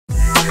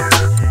Hello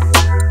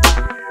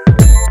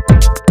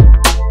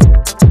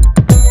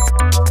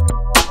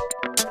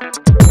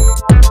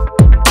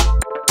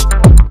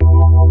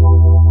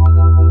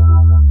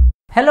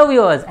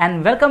viewers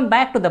and welcome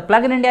back to the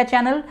PluginIndia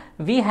channel.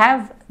 We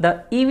have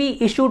the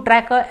EV issue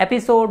tracker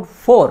episode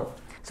 4.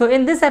 So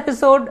in this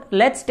episode,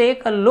 let's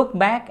take a look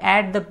back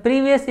at the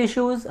previous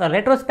issues, a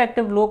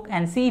retrospective look,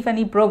 and see if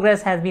any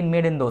progress has been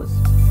made in those.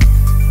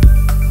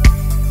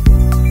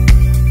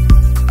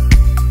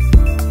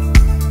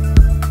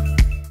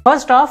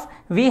 First off,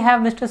 we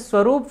have Mr.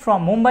 Swaroop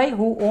from Mumbai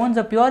who owns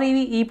a pure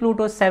EV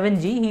ePluto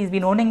 7G. He's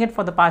been owning it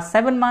for the past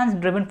 7 months,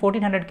 driven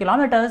 1400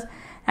 kilometers,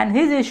 and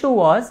his issue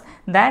was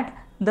that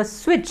the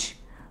switch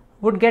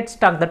would get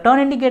stuck. The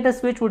turn indicator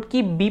switch would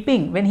keep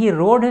beeping when he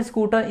rode his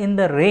scooter in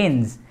the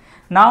rains.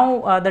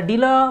 Now the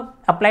dealer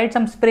applied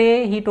some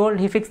spray.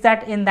 He fixed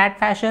that in that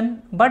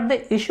fashion, but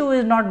the issue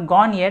is not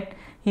gone yet.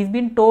 He's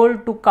been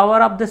told to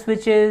cover up the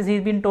switches.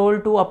 He's been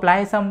told to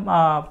apply some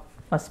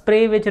a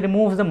spray which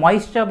removes the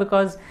moisture,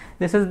 because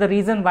this is the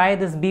reason why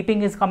this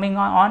beeping is coming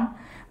on.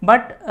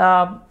 But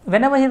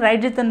whenever he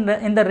rides it in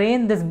the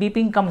rain, this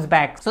beeping comes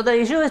back. So the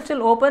issue is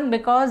still open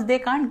because they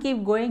can't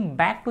keep going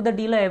back to the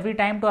dealer every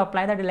time to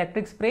apply that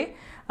electric spray.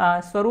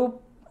 Swaroop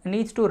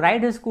needs to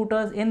ride his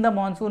scooters in the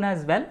monsoon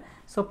as well.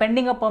 So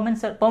pending a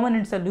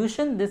permanent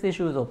solution, this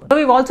issue is open. So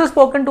we've also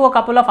spoken to a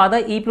couple of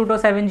other ePluto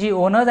 7G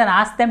owners and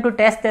asked them to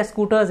test their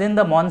scooters in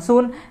the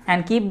monsoon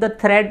and keep the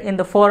thread in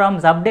the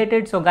forums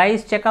updated. So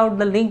guys, check out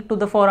the link to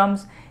the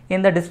forums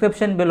in the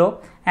description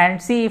below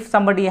and see if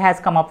somebody has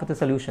come up with a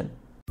solution.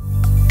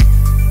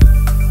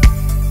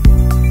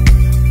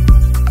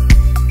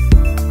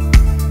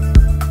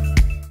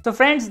 So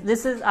friends,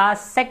 this is our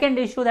second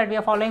issue that we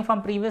are following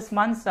from previous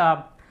months.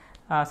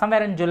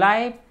 Somewhere in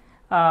July,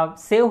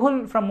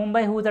 Sehul from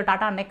Mumbai, who is a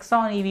Tata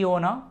Nexon EV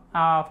owner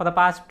for the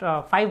past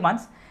 5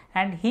 months,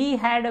 and he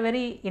had a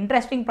very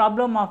interesting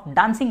problem of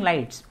dancing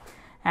lights.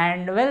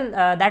 And well,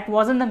 that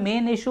wasn't the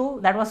main issue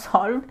that was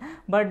solved,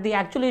 but the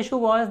actual issue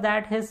was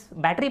that his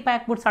battery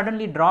pack would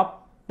suddenly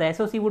drop, the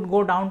SOC would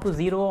go down to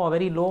 0 or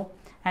very low,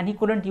 and he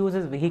couldn't use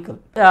his vehicle.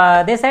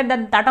 They said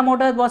that Tata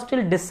Motors was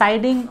still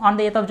deciding on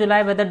the 8th of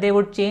July whether they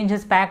would change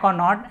his pack or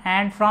not,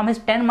 and from his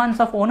 10 months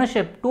of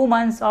ownership, 2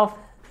 months of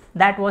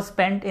that was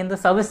spent in the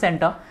service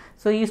center.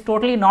 So he is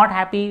totally not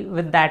happy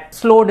with that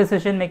slow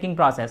decision making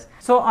process.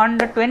 So on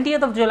the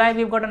 20th of July,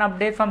 we've got an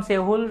update from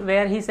Sehul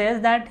where he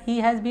says that he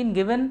has been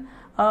given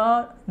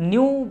a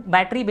new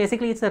battery.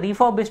 Basically it's a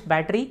refurbished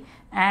battery,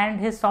 and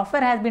his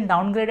software has been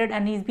downgraded,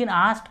 and he's been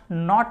asked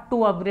not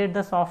to upgrade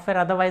the software,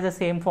 otherwise the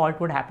same fault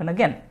would happen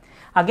again.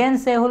 Again,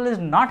 Sehul is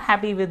not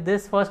happy with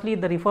this. Firstly,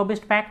 the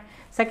refurbished pack.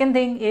 Second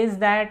thing is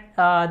that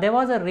there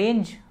was a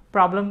range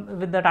problem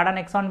with the Tata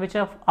Nexon which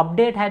a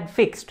update had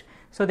fixed,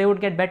 so they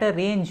would get better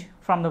range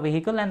from the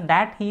vehicle, and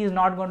that he is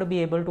not going to be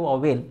able to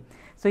avail.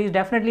 So he's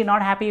definitely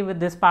not happy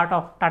with this part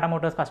of Tata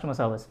Motors customer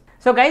service.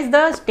 So guys,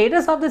 the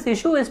status of this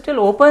issue is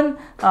still open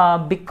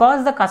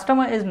because the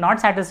customer is not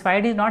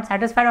satisfied. He's not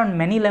satisfied on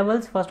many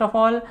levels. First of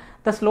all,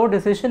 the slow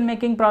decision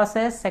making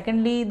process.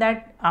 Secondly,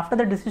 that after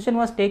the decision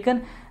was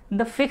taken,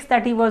 the fix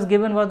that he was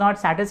given was not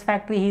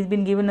satisfactory. He's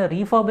been given a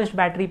refurbished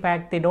battery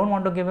pack. They don't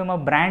want to give him a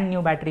brand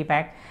new battery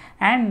pack.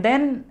 And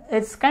then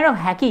it's kind of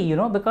hacky, you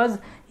know, because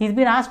he's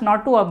been asked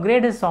not to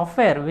upgrade his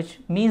software, which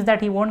means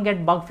that he won't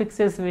get bug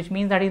fixes, which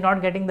means that he's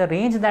not getting the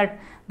range that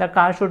the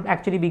car should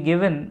actually be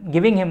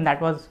giving him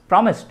that was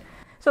promised.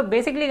 So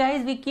basically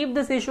guys, we keep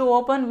this issue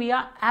open. We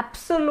are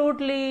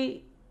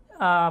absolutely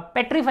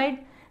petrified.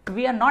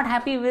 We are not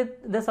happy with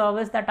the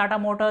service that Tata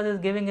Motors is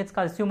giving its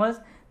consumers.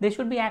 They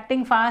should be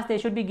acting fast. They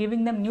should be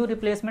giving them new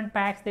replacement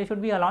packs. They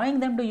should be allowing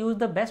them to use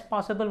the best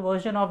possible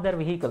version of their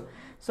vehicle.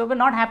 So we're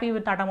not happy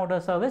with Tata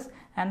Motors service,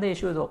 and the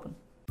issue is open.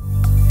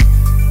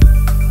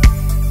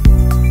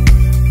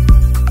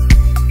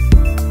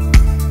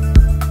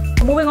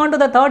 Moving on to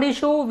the third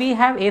issue, we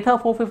have Ather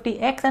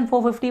 450X and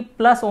 450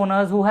 Plus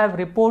owners who have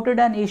reported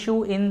an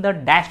issue in the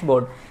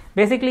dashboard.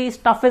 Basically,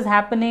 stuff is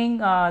happening,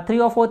 3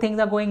 or 4 things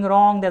are going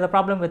wrong. There's a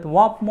problem with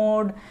warp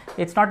mode,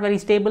 it's not very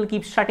stable,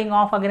 keeps shutting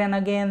off again and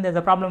again. There's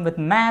a problem with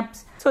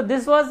maps. So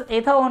this was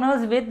Ather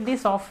owners with the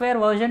software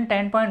version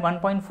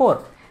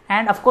 10.1.4,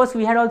 and of course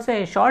we had also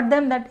assured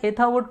them that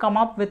Ather would come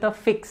up with a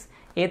fix.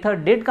 Ather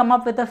did come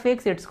up with a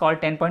fix. It's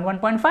called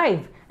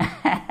 10.1.5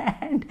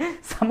 and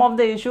some of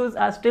the issues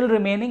are still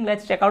remaining.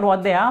 Let's check out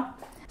what they are.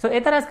 So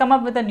Ather has come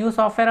up with a new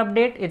software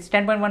update. It's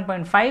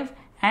 10.1.5,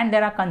 and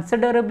there are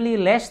considerably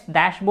less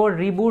dashboard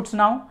reboots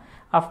now.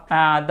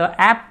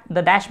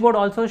 The dashboard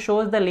also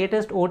shows the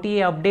latest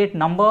OTA update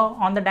number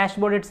on the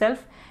dashboard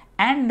itself,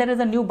 and there is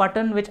a new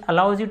button which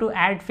allows you to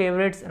add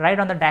favorites right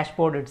on the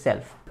dashboard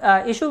itself.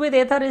 Issue with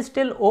Ather is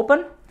still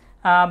open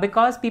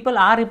because people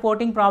are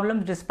reporting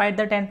problems despite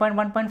the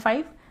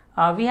 10.1.5.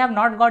 We have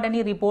not got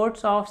any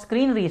reports of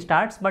screen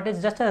restarts, but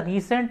it's just a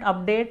recent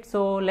update.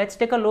 So let's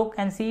take a look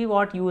and see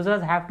what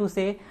users have to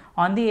say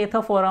on the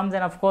Ather forums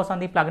and of course on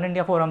the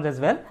PluginIndia forums as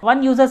well.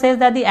 One user says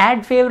that the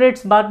add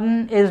favorites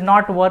button is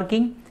not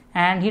working,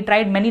 and he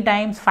tried many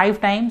times,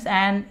 5 times,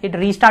 and it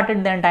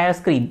restarted the entire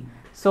screen.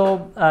 So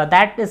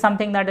that is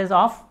something that is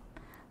off.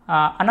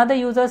 Another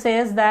user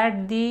says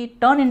that the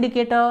turn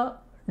indicator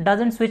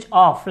doesn't switch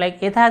off.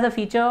 Like Ather has a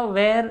feature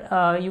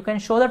where you can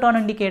show the turn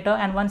indicator,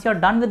 and once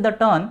you're done with the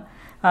turn,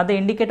 the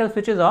indicator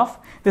switches off.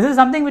 This is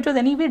something which was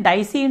anyway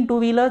dicey in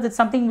two-wheelers. It's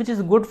something which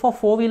is good for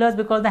four-wheelers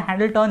because the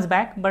handle turns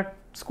back, but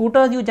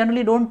scooters you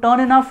generally don't turn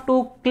enough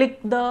to click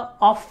the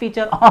off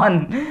feature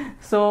on.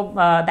 So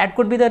that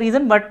could be the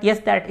reason, but yes,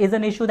 that is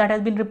an issue that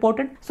has been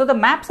reported. So the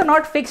maps are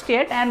not fixed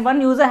yet, and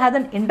one user has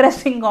an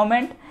interesting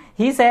comment.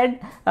 He said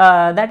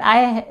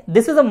that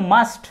this is a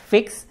must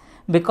fix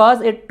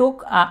because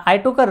I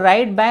took a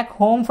ride back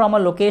home from a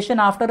location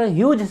after a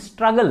huge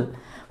struggle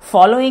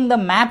following the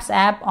Maps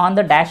app on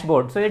the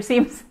dashboard. So it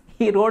seems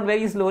he rode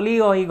very slowly,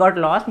 or he got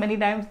lost many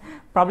times,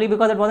 probably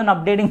because it wasn't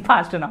updating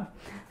fast enough.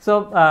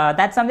 So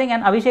that's something.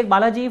 And Abhishek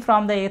Balaji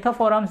from the Ather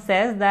forum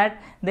says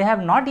that they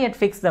have not yet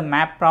fixed the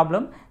map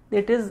problem.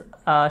 It is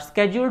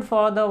scheduled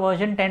for the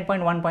version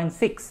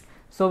 10.1.6.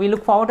 So we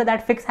look forward to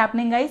that fix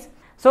happening, guys.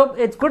 So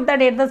it's good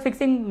that Ather is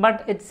fixing,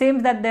 but it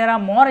seems that there are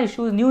more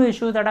issues, new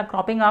issues that are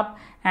cropping up,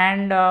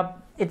 and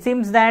it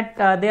seems that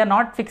they are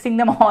not fixing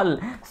them all.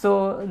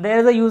 So there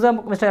is a user,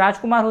 Mr.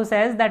 Rajkumar, who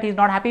says that he's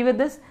not happy with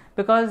this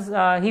because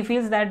he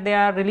feels that they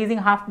are releasing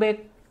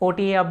half-baked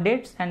OTA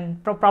updates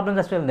and problems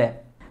are still there.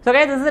 So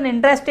guys, this is an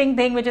interesting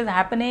thing which is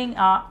happening.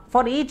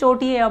 For each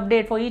OTA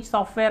update, for each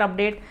software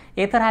update,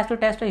 Ather has to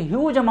test a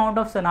huge amount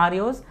of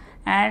scenarios,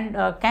 and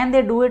can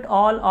they do it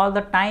all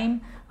the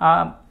time?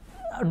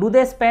 Do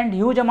they spend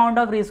huge amount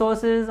of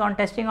resources on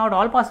testing out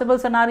all possible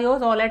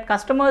scenarios, or let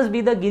customers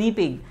be the guinea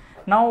pig?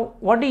 Now,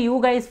 what do you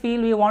guys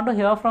feel? We want to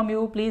hear from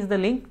you. Please, the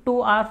link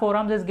to our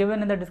forums is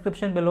given in the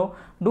description below.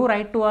 Do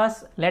write to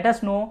us. Let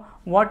us know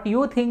what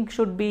you think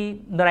should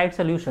be the right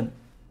solution.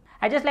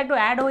 I just like to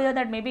add over here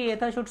that maybe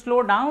Ather should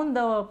slow down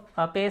the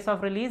pace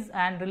of release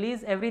and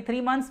release every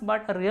 3 months,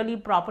 but a really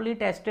properly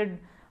tested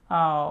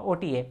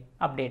OTA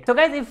update. So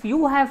guys, if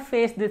you have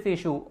faced this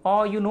issue,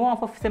 or you know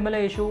of a similar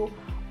issue,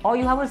 or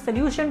you have a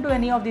solution to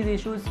any of these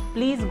issues,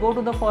 please go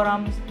to the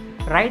forums,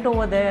 write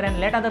over there,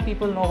 and let other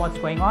people know what's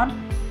going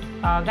on.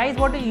 Guys,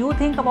 what do you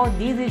think about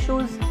these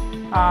issues?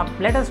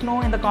 Let us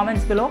know in the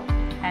comments below,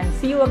 and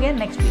see you again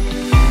next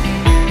week.